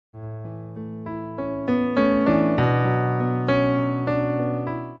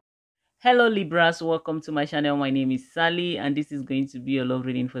Hello Libras, welcome to my channel. My name is Sally and this is going to be a love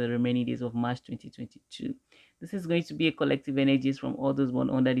reading for the remaining days of March 2022. This is going to be a collective energies from all those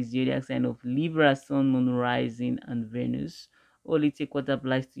born under the zodiac sign of Libra, Sun, Moon, Rising and Venus. Only take what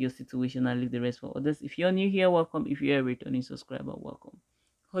applies to your situation and leave the rest for others. If you're new here, welcome. If you're a returning subscriber, welcome.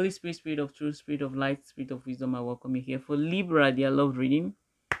 Holy Spirit, Spirit of Truth, Spirit of Light, Spirit of Wisdom, I welcome you here for Libra, their love reading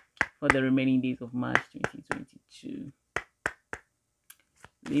for the remaining days of March 2022.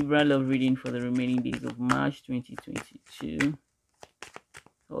 Libra love reading for the remaining days of March 2022.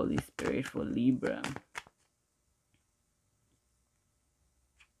 Holy Spirit for Libra.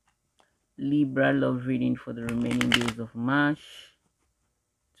 Libra love reading for the remaining days of March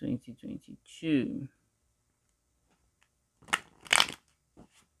 2022.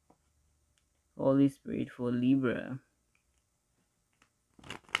 Holy Spirit for Libra.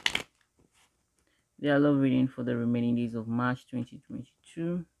 Their love reading for the remaining days of March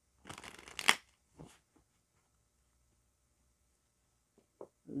 2022.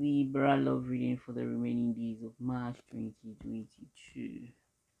 Libra love reading for the remaining days of March 2022.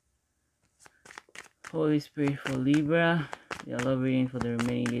 Holy Spirit for Libra. Their love reading for the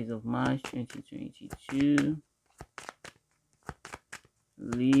remaining days of March 2022.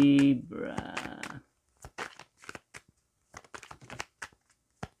 Libra.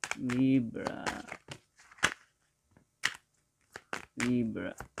 Libra.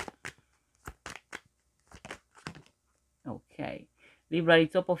 Libra. Okay. Libra, at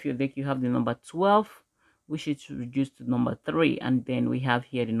the top of your deck, you have the number 12, which is reduced to number 3. And then we have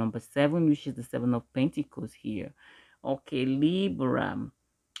here the number 7, which is the 7 of Pentacles here. Okay, Libra.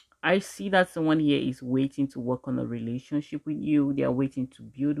 I see that someone here is waiting to work on a relationship with you. They are waiting to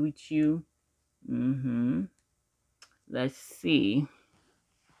build with you. Let's see.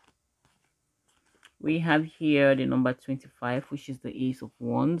 We have here the number 25, which is the Ace of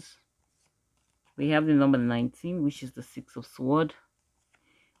Wands. We have the number 19, which is the Six of Swords.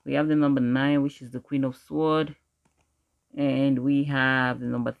 We have the number 9, which is the Queen of Swords. And we have the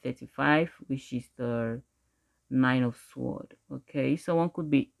number 35, which is the Nine of Swords. Okay, someone could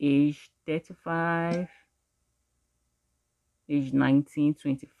be age 35, age 19,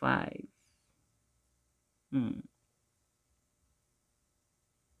 25.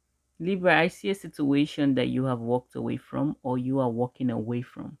 Libra, I see a situation that you have walked away from or you are walking away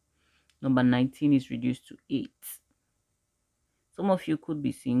from. Number 19 is reduced to 8. Some of you could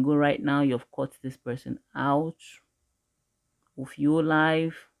be single right now. You've cut this person out of your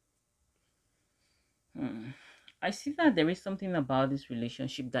life. I see that there is something about this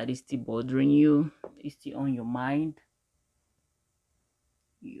relationship that is still bothering you. It's still on your mind.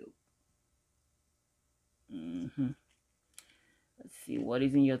 Let's see what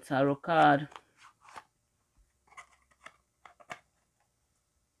is in your tarot card.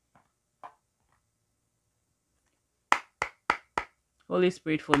 Holy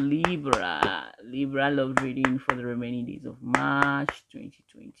Spirit for Libra. Libra love reading for the remaining days of March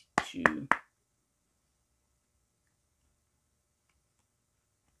 2022.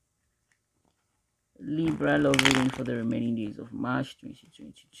 Libra love reading for the remaining days of March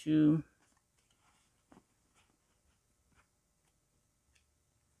 2022.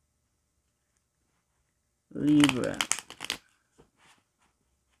 Libra.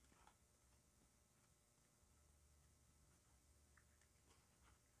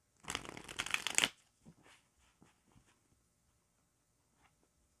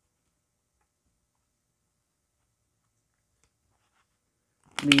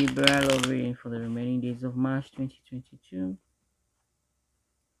 Libra love reading for the remaining days of March 2022.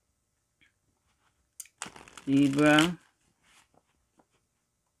 Libra.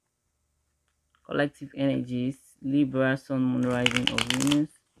 Collective energies. Libra, Sun, Moon, Rising of Venus.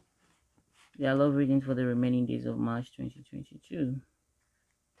 Their love reading for the remaining days of March 2022.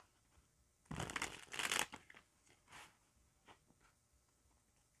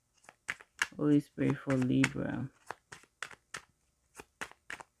 Holy Spirit for Libra.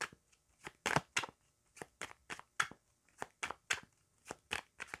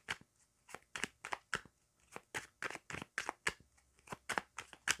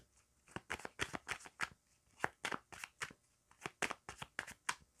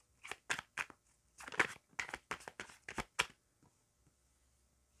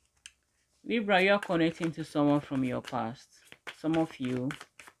 Libra, you are connecting to someone from your past. Some of you,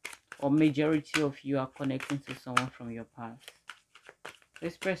 or majority of you, are connecting to someone from your past.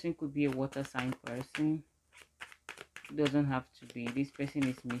 This person could be a water sign person. It doesn't have to be. This person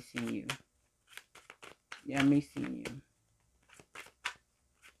is missing you. They are missing you.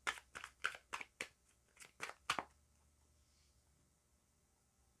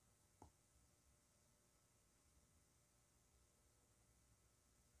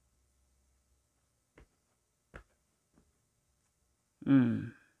 Hmm.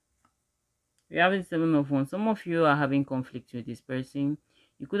 We have the Seven of Wands. Some of you are having conflict with this person.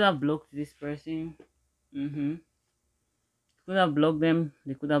 You could have blocked this person. Mm-hmm. You could have blocked them.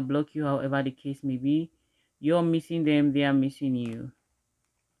 They could have blocked you, however the case may be. You're missing them. They are missing you.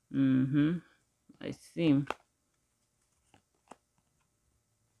 Mm-hmm. I see.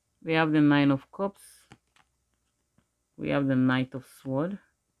 We have the Nine of Cups. We have the Knight of Sword.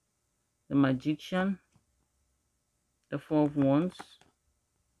 The Magician. The Four of Wands.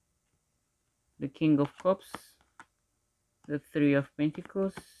 The King of Cups. The Three of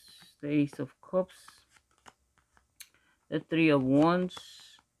Pentacles. The Ace of Cups. The Three of Wands.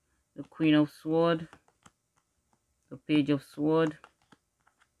 The Queen of Sword. The Page of Sword.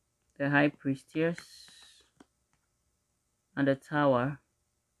 The High Priestess. And the Tower.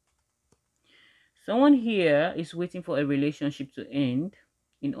 Someone here is waiting for a relationship to end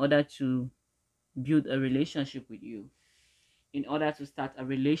in order to build a relationship with you, in order to start a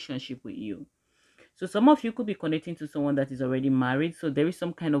relationship with you. So some of you could be connecting to someone that is already married. So there is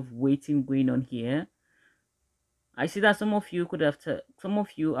some kind of waiting going on here. I see that some of you could have, some of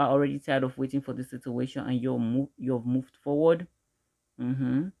you are already tired of waiting for this situation and you've moved forward.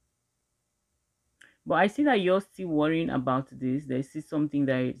 But I see that you're still worrying about this. There's still something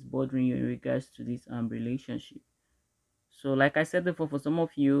that is bothering you in regards to this relationship. So like I said before, for some of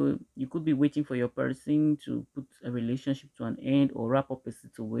you, you could be waiting for your person to put a relationship to an end or wrap up a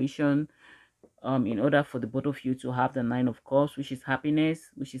situation in order for the both of you to have the Nine of Cups, which is happiness,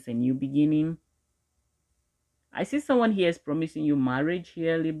 which is a new beginning. I see someone here is promising you marriage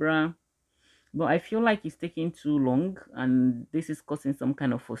here, Libra, but I feel like it's taking too long and this is causing some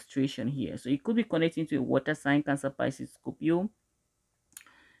kind of frustration here. So it could be connecting to a water sign, Cancer, Pisces, Scorpio,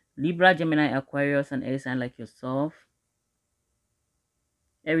 Libra, Gemini, Aquarius, and air sign like yourself.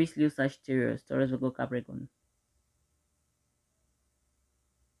 Aries, Leo, Sagittarius, Taurus, Virgo, Capricorn.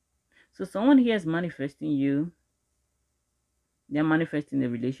 So someone here is manifesting you. They're manifesting a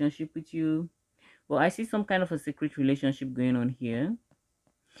relationship with you. Well, I see some kind of a secret relationship going on here.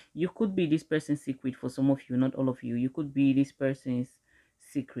 You could be this person's secret for some of you, not all of you. You could be this person's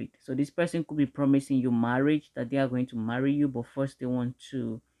secret. So this person could be promising you marriage, that they are going to marry you, but first they want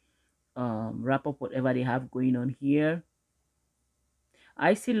to wrap up whatever they have going on here.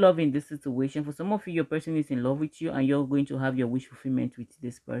 I see love in this situation. For some of you, your person is in love with you and you're going to have your wish fulfillment with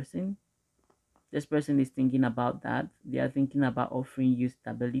this person. This person is thinking about that. They are thinking about offering you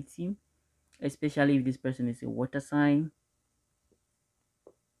stability, especially if this person is a water sign.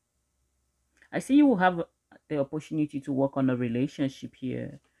 I see you will have the opportunity to work on a relationship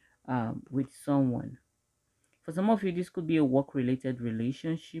here with someone. For some of you, this could be a work-related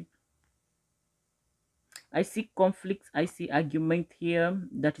relationship. I see conflict. I see argument here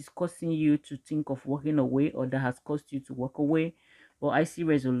that is causing you to think of walking away, or that has caused you to walk away. But I see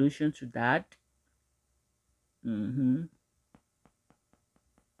resolution to that. The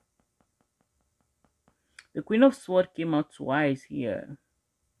Queen of Swords came out twice here.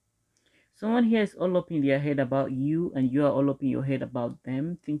 Someone here is all up in their head about you and you are all up in your head about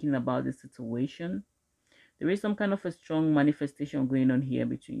them, thinking about the situation. There is some kind of a strong manifestation going on here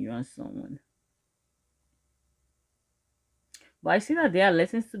between you and someone. But I see that there are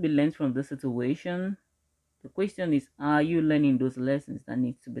lessons to be learned from this situation. The question is, are you learning those lessons that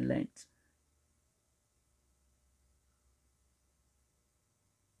need to be learned?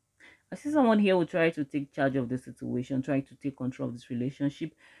 I see someone here will try to take charge of the situation, try to take control of this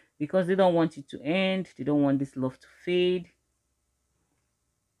relationship because they don't want it to end. They don't want this love to fade.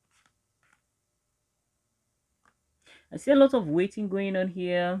 I see a lot of waiting going on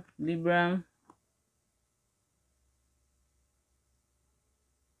here, Libra.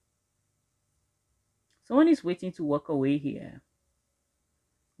 Someone is waiting to walk away here,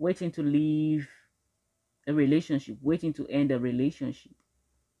 waiting to leave a relationship, waiting to end a relationship.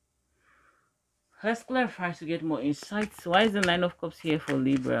 Let's clarify to get more insights. Why is the Nine of Cups here for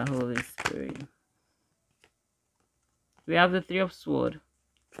Libra, Holy Spirit? We have the Three of Swords.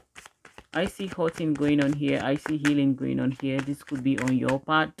 I see hurting going on here. I see healing going on here. This could be on your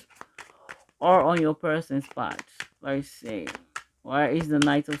part or on your person's part. Let's say, why is the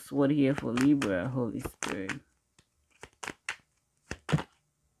Knight of Swords here for Libra, Holy Spirit?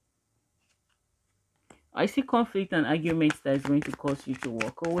 I see conflict and arguments that is going to cause you to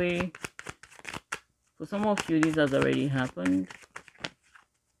walk away. For some of you, this has already happened.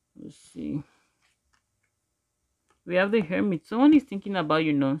 Let's see. We have the Hermit. Someone is thinking about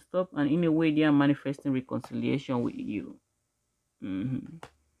you non-stop, and in a way, they are manifesting reconciliation with you.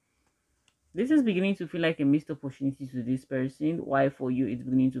 This is beginning to feel like a missed opportunity to this person. Why for you, it's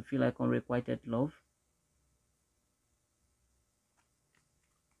beginning to feel like unrequited love.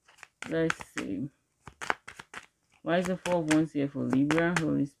 Let's see. Why is the Four of Wands here for Libra,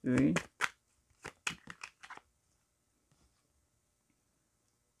 Holy Spirit?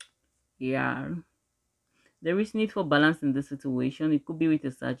 Yeah. There is need for balance in this situation. It could be with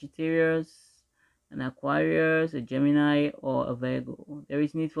a Sagittarius, an Aquarius, a Gemini, or a Virgo. There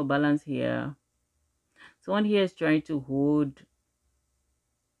is need for balance here. Someone here is trying to hold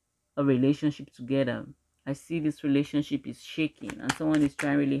a relationship together. I see this relationship is shaking and someone is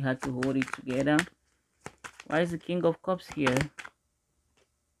trying really hard to hold it together. Why is the King of Cups here?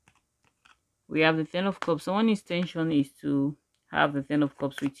 We have the Ten of Cups. Someone's intention is to have the Ten of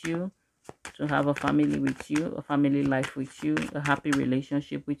Cups with you, to have a family with you, a family life with you, a happy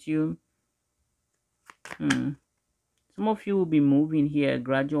relationship with you. Some of you will be moving here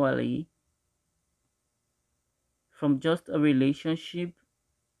gradually from just a relationship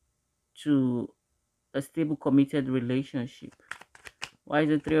to a stable, committed relationship. Why is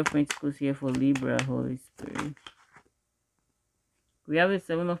the Three of Pentacles here for Libra, Holy Spirit? We have the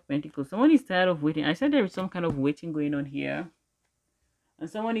Seven of Pentacles. Someone is tired of waiting. I said there is some kind of waiting going on here. And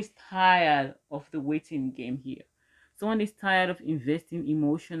someone is tired of the waiting game here. Someone is tired of investing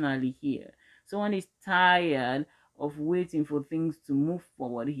emotionally here. Someone is tired of waiting for things to move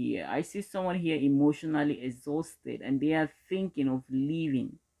forward here. I see someone here emotionally exhausted and they are thinking of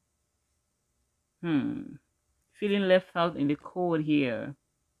leaving. Feeling left out in the cold here.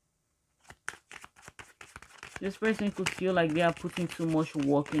 This person could feel like they are putting too much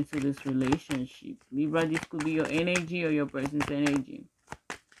work into this relationship. Libra, this could be your energy or your person's energy.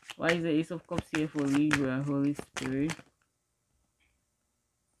 Why is the Ace of Cups here for Libra, Holy Spirit?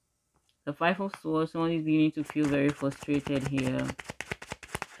 The Five of Swords, someone is beginning to feel very frustrated here.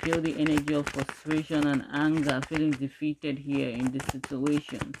 Feel the energy of frustration and anger, feeling defeated here in this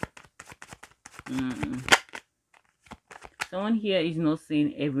situation. Someone here is not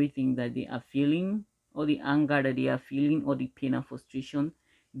saying everything that they are feeling, or the anger that they are feeling, or the pain and frustration.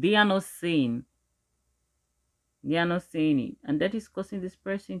 They are not saying. They are not saying it. And that is causing this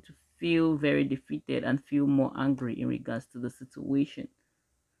person to feel very defeated and feel more angry in regards to the situation.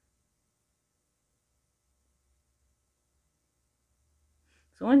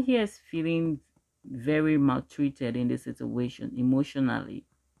 Someone here is feeling very maltreated in this situation emotionally.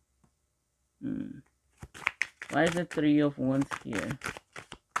 Why is the Three of Wands here?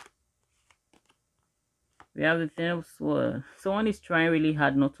 We have the Ten of Swords. Someone is trying really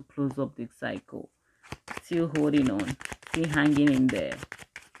hard not to close up the cycle. Still holding on. Still hanging in there.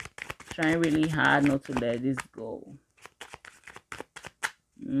 Trying really hard not to let this go.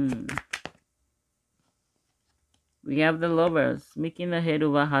 We have the Lovers. Making a head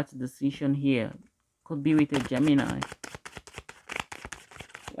over heart decision here. Could be with a Gemini.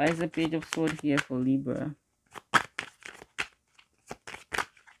 Why is the Page of Swords here for Libra?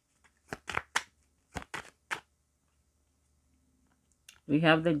 We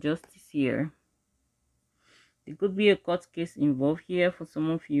have the Justice here. There could be a court case involved here for some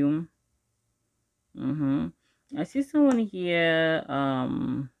of you. I see someone here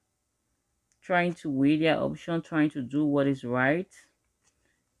trying to weigh their option, trying to do what is right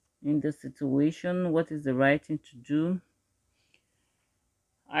in the situation. What is the right thing to do?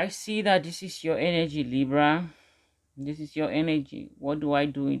 I see that this is your energy, Libra. This is your energy. What do I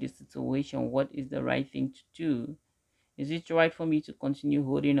do in this situation? What is the right thing to do? Is it right for me to continue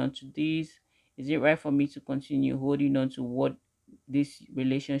holding on to this? Is it right for me to continue holding on to what this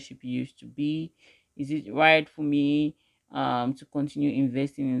relationship used to be? Is it right for me to continue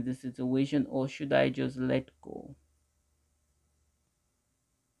investing in this situation, or should I just let go?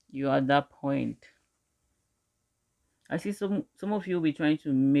 You are at that point. I see some of you will be trying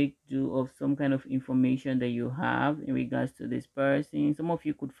to make do of some kind of information that you have in regards to this person. Some of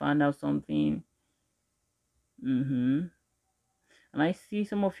you could find out something. And I see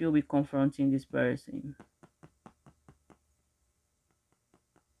some of you will be confronting this person.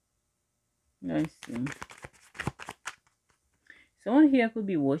 Let's see. Someone here could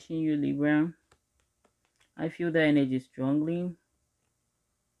be watching you, Libra. I feel the energy strongly.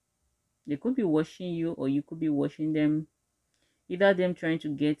 They could be watching you, or you could be watching them. Either them trying to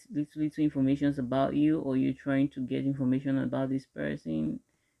get little information about you, or you trying to get information about this person.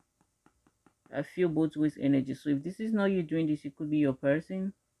 I feel both ways energy. So if this is not you doing this, it could be your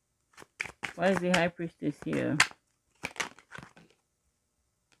person. Why is the High Priestess here?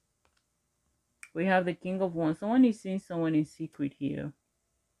 We have the King of Wands. Someone is seeing someone in secret here.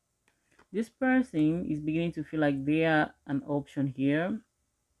 This person is beginning to feel like they are an option here.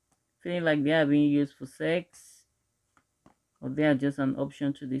 Feeling like they are being used for sex. Or they are just an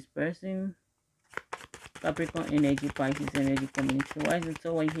option to this person. Capricorn energy, Pisces energy combination. Why is it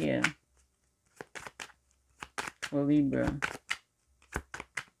so here? for Libra.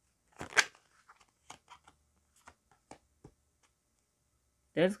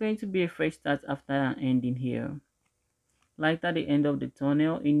 There's going to be a fresh start after an ending here. Light at the end of the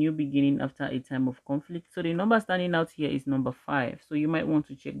tunnel, a new beginning after a time of conflict. So the number standing out here is number 5. So you might want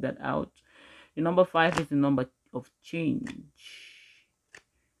to check that out. The number 5 is the number of change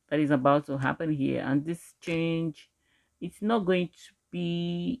that is about to happen here. And this change, it's not going to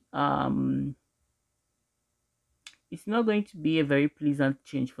be it's not going to be a very pleasant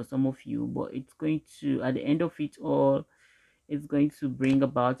change for some of you, but it's going to, at the end of it all, it's going to bring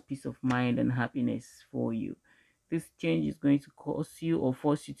about peace of mind and happiness for you. This change is going to cause you or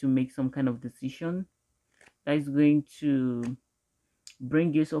force you to make some kind of decision that is going to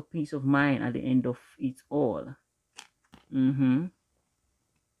bring you some peace of mind at the end of it all.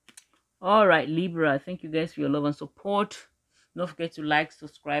 All right, Libra, thank you guys for your love and support. Don't forget to like,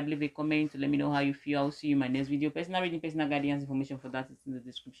 subscribe, leave a comment to let me know how you feel. I'll see you in my next video. Personal reading, personal guidance information for that is in the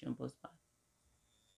description box.